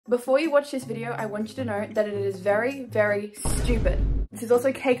Before you watch this video, I want you to know that it is very, very stupid. This is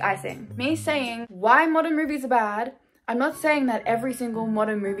also cake icing. Me saying why modern movies are bad. I'm not saying that every single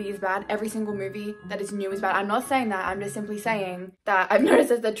modern movie is bad, every single movie that is new is bad. I'm not saying that, I'm just simply saying that I've noticed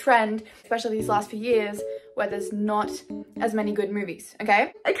there's a trend, especially these last few years, where there's not as many good movies,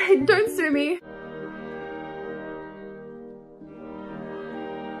 okay? Okay, don't sue me.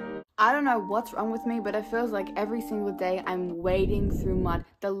 I don't know what's wrong with me, but it feels like every single day I'm wading through mud.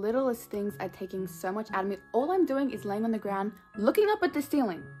 The littlest things are taking so much out of me. All I'm doing is laying on the ground, looking up at the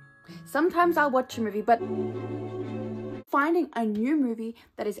ceiling. Sometimes I'll watch a movie, but finding a new movie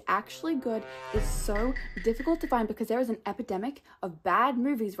that is actually good is so difficult to find because there is an epidemic of bad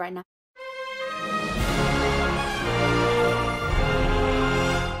movies right now.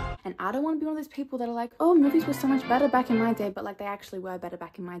 And I don't want to be one of those people that are like, oh, movies were so much better back in my day, but like they actually were better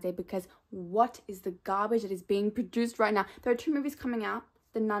back in my day, because what is the garbage that is being produced right now? There are 2 movies coming out,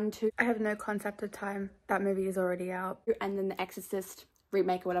 The Nun 2. I have no concept of time. That movie is already out. And then The Exorcist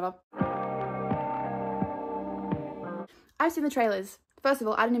remake or whatever. I've seen the trailers. First of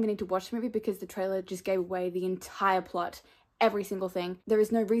all, I didn't even need to watch the movie because the trailer just gave away the entire plot. Every single thing. There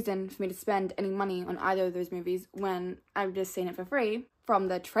is no reason for me to spend any money on either of those movies when I've just seen it for free from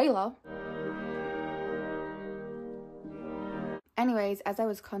the trailer. Anyways, as I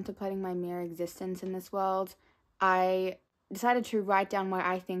was contemplating my mere existence in this world, I decided to write down why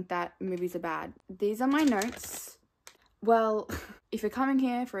I think that movies are bad. These are my notes. Well, if you're coming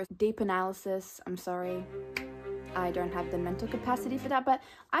here for a deep analysis, I'm sorry. I don't have the mental capacity for that, but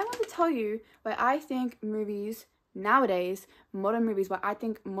I want to tell you why I think movies nowadays, modern movies, why I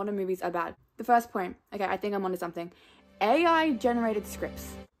think modern movies are bad. The first point, okay, I think I'm onto something. AI generated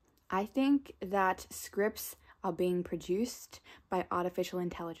scripts. I think that scripts are being produced by artificial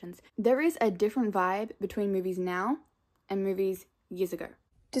intelligence. There is a different vibe between movies now and movies years ago.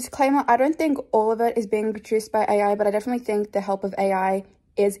 Disclaimer, I don't think all of it is being produced by AI, but I definitely think the help of AI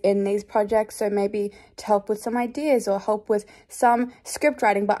is in these projects, so maybe to help with some ideas or help with some script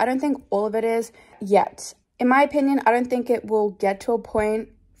writing, but I don't think all of it is yet. In my opinion, I don't think it will get to a point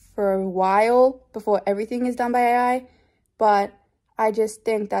for a while before everything is done by AI, but I just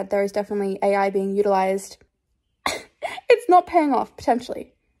think that there is definitely AI being utilized. It's not paying off,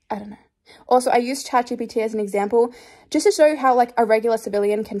 potentially. I don't know. Also, I used ChatGPT as an example just to show you how like a regular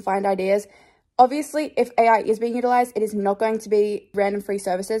civilian can find ideas. Obviously, if AI is being utilized, it is not going to be random free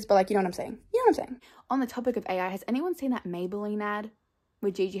services, but like, you know what I'm saying? You know what I'm saying? On the topic of AI, has anyone seen that Maybelline ad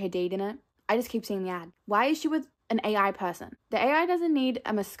with Gigi Hadid in it? I just keep seeing the ad. Why is she with an AI person? The AI doesn't need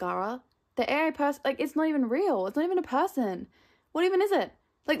a mascara. The AI person, like, it's not even real. It's not even a person. What even is it?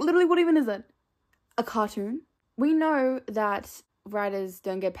 Like, literally, what even is it? A cartoon? We know that writers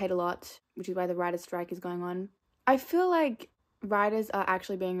don't get paid a lot, which is why the writer's strike is going on. I feel like writers are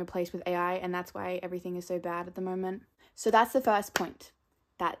actually being replaced with AI, and that's why everything is so bad at the moment. So that's the first point,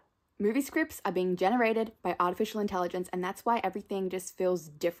 that movie scripts are being generated by artificial intelligence, and that's why everything just feels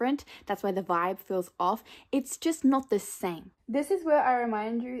different. That's why the vibe feels off. It's just not the same. This is where I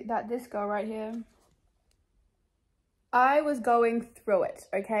remind you that this girl right here, I was going through it,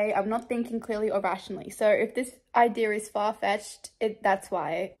 okay? I'm not thinking clearly or rationally. So if this idea is far-fetched, that's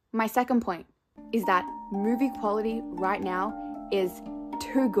why. My second point is that movie quality right now is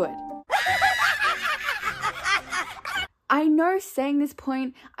too good. I know saying this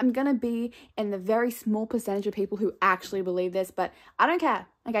point, I'm gonna be in the very small percentage of people who actually believe this, but I don't care.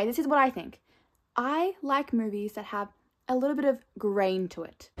 Okay, this is what I think. I like movies that have a little bit of grain to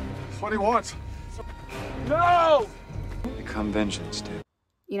it. That's what he wants. No! Become vengeance, dude.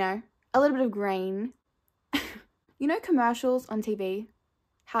 You know, a little bit of grain. You know commercials on TV?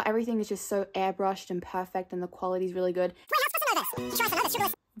 How everything is just so airbrushed and perfect and the quality's really good.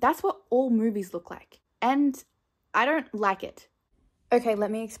 That's what all movies look like. And I don't like it. Okay,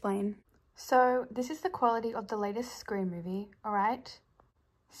 let me explain. So this is the quality of the latest Scream movie, alright?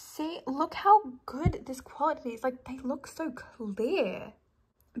 See, look how good this quality is. Like, they look so clear.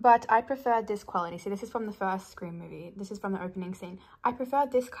 But I prefer this quality. See, this is from the first Scream movie. This is from the opening scene. I prefer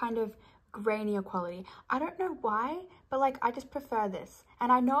this kind of grainier quality. I don't know why, but like, I just prefer this.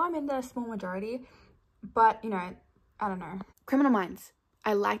 And I know I'm in the small majority, but you know, I don't know. Criminal Minds.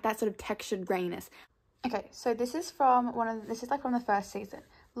 I like that sort of textured graininess. Okay, so this is from this is like from the first season.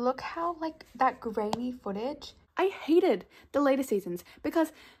 Look how like that grainy footage. I hated the later seasons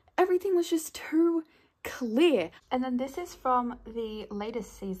because everything was just too clear. And then this is from the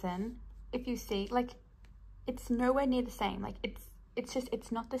latest season. If you see, like, it's nowhere near the same. Like,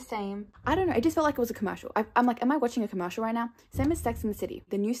 it's not the same. I don't know, it just felt like it was a commercial. I'm like, am I watching a commercial right now? Same as Sex and the City.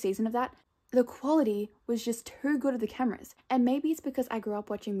 The new season of that, the quality was just too good of the cameras. And maybe it's because I grew up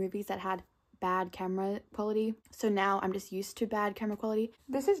watching movies that had bad camera quality, so now I'm just used to bad camera quality.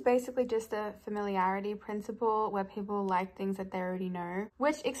 This is basically just a familiarity principle where people like things that they already know,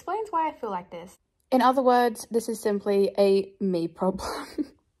 which explains why I feel like this. In other words, this is simply a me problem.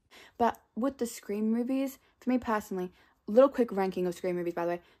 But with the Scream movies, for me personally, little quick ranking of Scream movies, by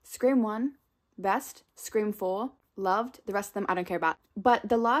the way. Scream 1, best. Scream 4, loved. The rest of them I don't care about. But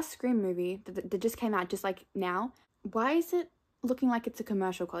the last Scream movie that just came out just like now, why is it looking like it's a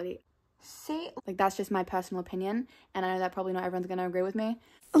commercial quality? See, like, that's just my personal opinion, and I know that probably not everyone's gonna agree with me.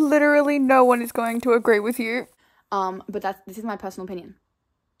 Literally no one is going to agree with you. But this is my personal opinion.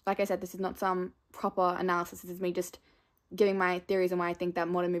 Like I said, this is not some proper analysis. This is me just giving my theories on why I think that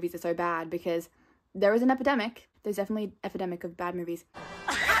modern movies are so bad, because there is an epidemic. There's definitely an epidemic of bad movies.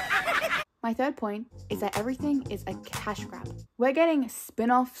 My third point is that everything is a cash grab. We're getting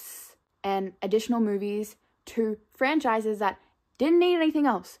spin-offs and additional movies to franchises that didn't need anything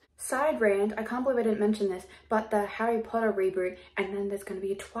else. Side rant, I can't believe I didn't mention this, but the Harry Potter reboot, and then there's going to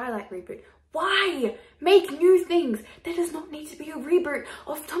be a Twilight reboot. Why make new things? There does not need to be a reboot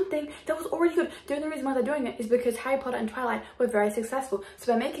of something that was already good. The only reason why they're doing it is because Harry Potter and Twilight were very successful.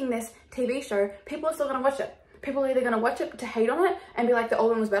 So by making this TV show, people are still going to watch it. People are either going to watch it to hate on it and be like the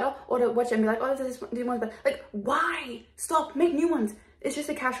old one was better, or to watch it and be like, oh, this one's better. Like, why? Stop, make new ones. It's just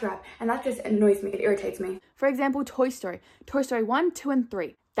a cash grab, and that just annoys me. It irritates me. For example, Toy Story. Toy Story 1, 2, and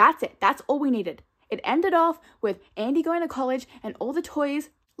 3. That's it. That's all we needed. It ended off with Andy going to college and all the toys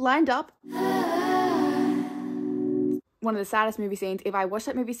lined up. One of the saddest movie scenes. If I watch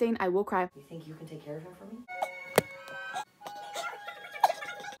that movie scene, I will cry. You think you can take care of him for me?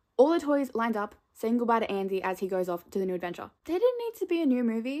 All the toys lined up, saying goodbye to Andy as he goes off to the new adventure. There didn't need to be a new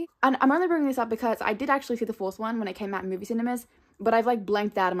movie. And I'm only bringing this up because I did actually see the fourth one when it came out in movie cinemas, but I've like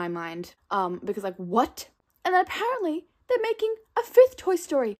blanked out of my mind. Because like, what? And then apparently they're making a fifth Toy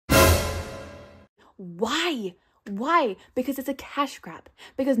Story. Why? Why? Because it's a cash grab.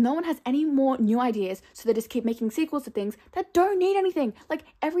 Because no one has any more new ideas, so they just keep making sequels to things that don't need anything. Like,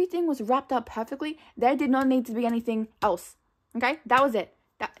 everything was wrapped up perfectly. There did not need to be anything else. Okay? That was it.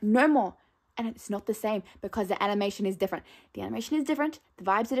 No more. And it's not the same because the animation is different. The animation is different. The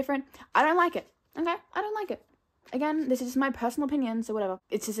vibes are different. I don't like it. Okay? I don't like it. Again, this is just my personal opinion, so whatever.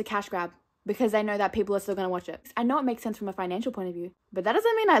 It's just a cash grab because I know that people are still going to watch it. I know it makes sense from a financial point of view, but that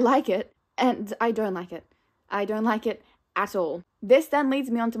doesn't mean I like it. And I don't like it. I don't like it at all. This then leads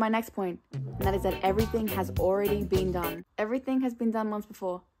me on to my next point, and that is that everything has already been done. Everything has been done once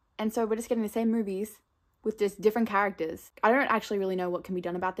before. And so we're just getting the same movies with just different characters. I don't actually really know what can be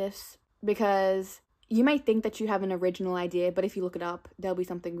done about this, because you may think that you have an original idea, but if you look it up, there'll be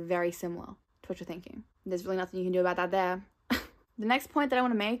something very similar to what you're thinking. There's really nothing you can do about that there. The next point that I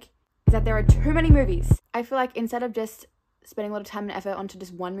want to make is that there are too many movies. I feel like instead of just spending a lot of time and effort onto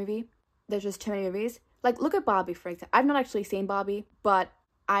just one movie, there's just too many movies. Like, look at Barbie, for example. I've not actually seen Barbie, but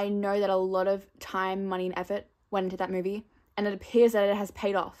I know that a lot of time, money, and effort went into that movie, and it appears that it has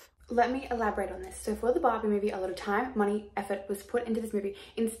paid off. Let me elaborate on this. So for the Barbie movie, a lot of time, money, effort was put into this movie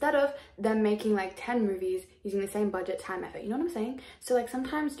instead of them making like 10 movies using the same budget, time, effort. You know what I'm saying? So like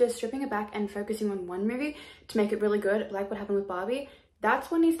sometimes just stripping it back and focusing on one movie to make it really good, like what happened with Barbie,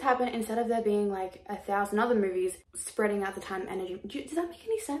 that's what needs to happen instead of there being like 1,000 other movies spreading out the time and energy. Does that make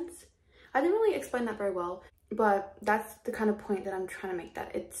any sense? I didn't really explain that very well, but that's the kind of point that I'm trying to make,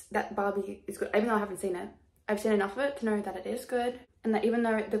 that Barbie is good. Even though I haven't seen it, I've seen enough of it to know that it is good, and that even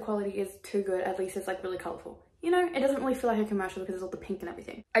though the quality is too good, at least it's like really colourful. You know, it doesn't really feel like a commercial because there's all the pink and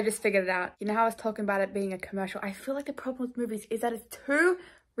everything. I just figured it out. You know how I was talking about it being a commercial? I feel like the problem with movies is that it's too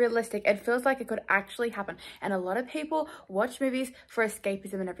realistic. It feels like it could actually happen. And a lot of people watch movies for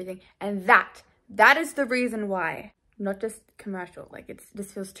escapism and everything. And that is the reason why. Not just commercial. Like, it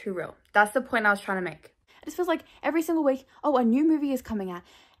just feels too real. That's the point I was trying to make. It just feels like every single week, oh, a new movie is coming out.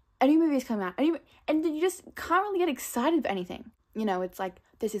 A new movie is coming out. And then you just can't really get excited for anything. You know, it's like,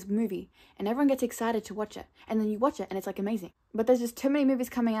 there's this movie and everyone gets excited to watch it. And then you watch it and it's like amazing. But there's just too many movies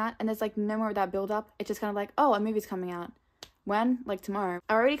coming out and there's like no more of that build up. It's just kind of like, oh, a movie's coming out. When? Like tomorrow.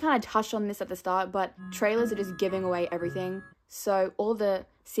 I already kind of touched on this at the start, but trailers are just giving away everything. So all the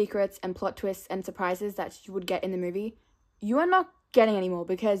secrets and plot twists and surprises that you would get in the movie, you are not getting anymore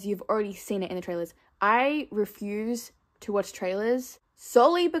because you've already seen it in the trailers. I refuse to watch trailers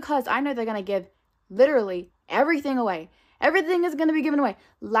solely because I know they're going to give literally everything away. Everything is going to be given away.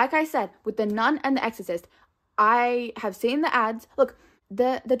 Like I said, with The Nun and The Exorcist, I have seen the ads. Look,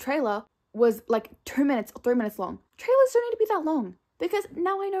 the trailer was like 2 minutes, 3 minutes long. Trailers don't need to be that long because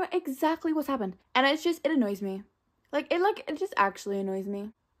now I know exactly what's happened. And it annoys me. It just actually annoys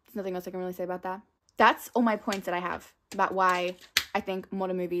me. There's nothing else I can really say about that. That's all my points that I have about why I think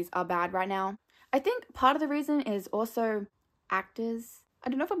modern movies are bad right now. I think part of the reason is also actors. I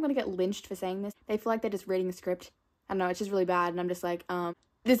don't know if I'm gonna get lynched for saying this. They feel like they're just reading a script. I don't know, it's just really bad, and I'm just like,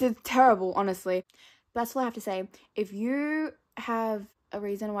 this is terrible, honestly. But that's all I have to say. If you have a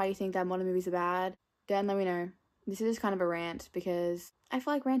reason why you think that modern movies are bad, then let me know. This is just kind of a rant because I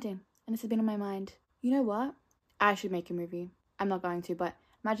feel like ranting, and this has been on my mind. You know what? I should make a movie. I'm not going to, but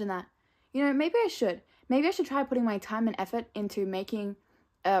imagine that. You know, maybe I should. Maybe I should try putting my time and effort into making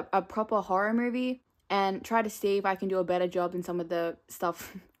a proper horror movie and try to see if I can do a better job than some of the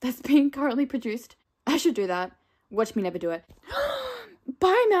stuff that's being currently produced. I should do that. Watch me never do it.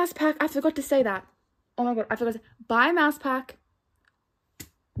 Buy mouse pack. I forgot to say that. Oh my god, I forgot to buy mouse pack.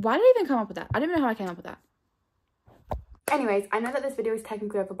 Why did I even come up with that? I don't even know how I came up with that. Anyways, I know that this video is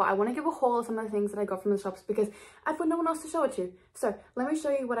technically over, but I want to give a haul of some of the things that I got from the shops because I've got no one else to show it to. So let me show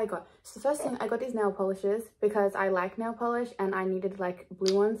you what I got. So the first thing, I got these nail polishes because I like nail polish and I needed like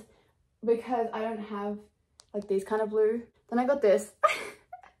blue ones because I don't have like these kind of blue. Then I got this.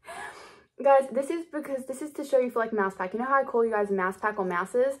 Guys, this is to show you for like mouse pack. You know how I call you guys mouse pack or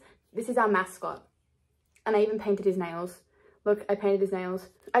mouses? This is our mascot. And I even painted his nails. Look, I painted his nails.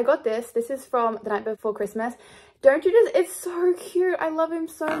 I got this. This is from The Night Before Christmas. Don't you just, it's so cute. I love him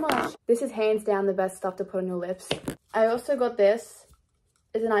so much. This is hands down the best stuff to put on your lips. I also got this.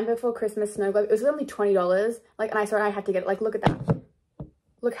 It's The Night Before Christmas snow globe. It was only $20. Like, and I had to get it. Like, look at that.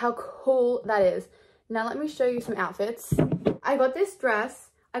 Look how cool that is. Now let me show you some outfits. I got this dress.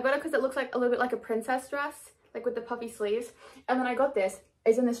 I got it because it looks like a little bit like a princess dress, like with the puffy sleeves. And then I got this.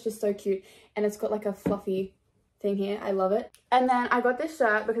 Isn't this just so cute? And it's got like a fluffy thing here. I love it. And then I got this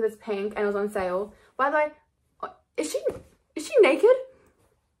shirt because it's pink and it was on sale. By the way, is she naked?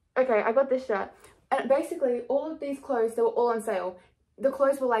 Okay, I got this shirt. And basically all of these clothes, they were all on sale. The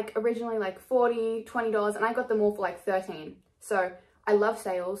clothes were like originally like $40, $20 and I got them all for like $13. So I love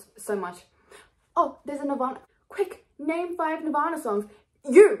sales so much. Oh, there's a Nirvana. Quick, name 5 Nirvana songs.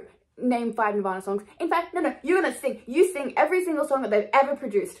 You name 5 Nirvana songs. In fact, no, you're gonna sing. You sing every single song that they've ever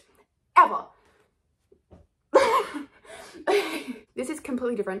produced. Ever. This is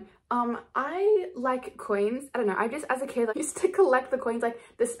completely different. I like coins. I don't know. I just, as a kid, I used to collect the coins, like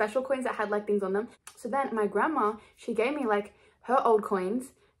the special coins that had like things on them. So then my grandma, she gave me like her old coins.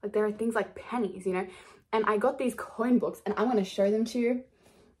 Like there are things like pennies, you know. And I got these coin books and I want to show them to you.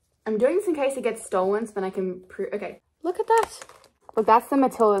 I'm doing this in case it gets stolen so then I can prove. Okay, look at that. Look, that's the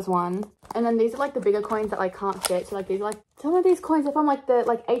Matilda's one. And then these are like the bigger coins that like can't fit. So like these are like, some of these coins are from like the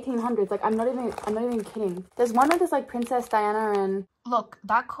like 1800s. Like I'm not even kidding. There's one with this like Princess Diana and... Look,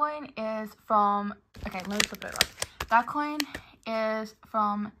 that coin is from... Okay, let me flip it over. That coin is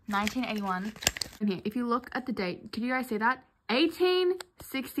from 1981. And here, if you look at the date, can you guys see that?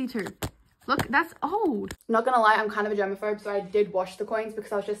 1862. Look, that's old. Not gonna lie, I'm kind of a germaphobe, so I did wash the coins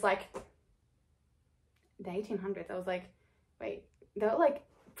because I was just like... The 1800s, I was like, wait, they were like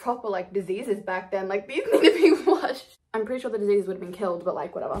proper like diseases back then. Like these need to be washed. I'm pretty sure the diseases would have been killed, but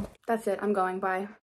like whatever. That's it, I'm going, bye.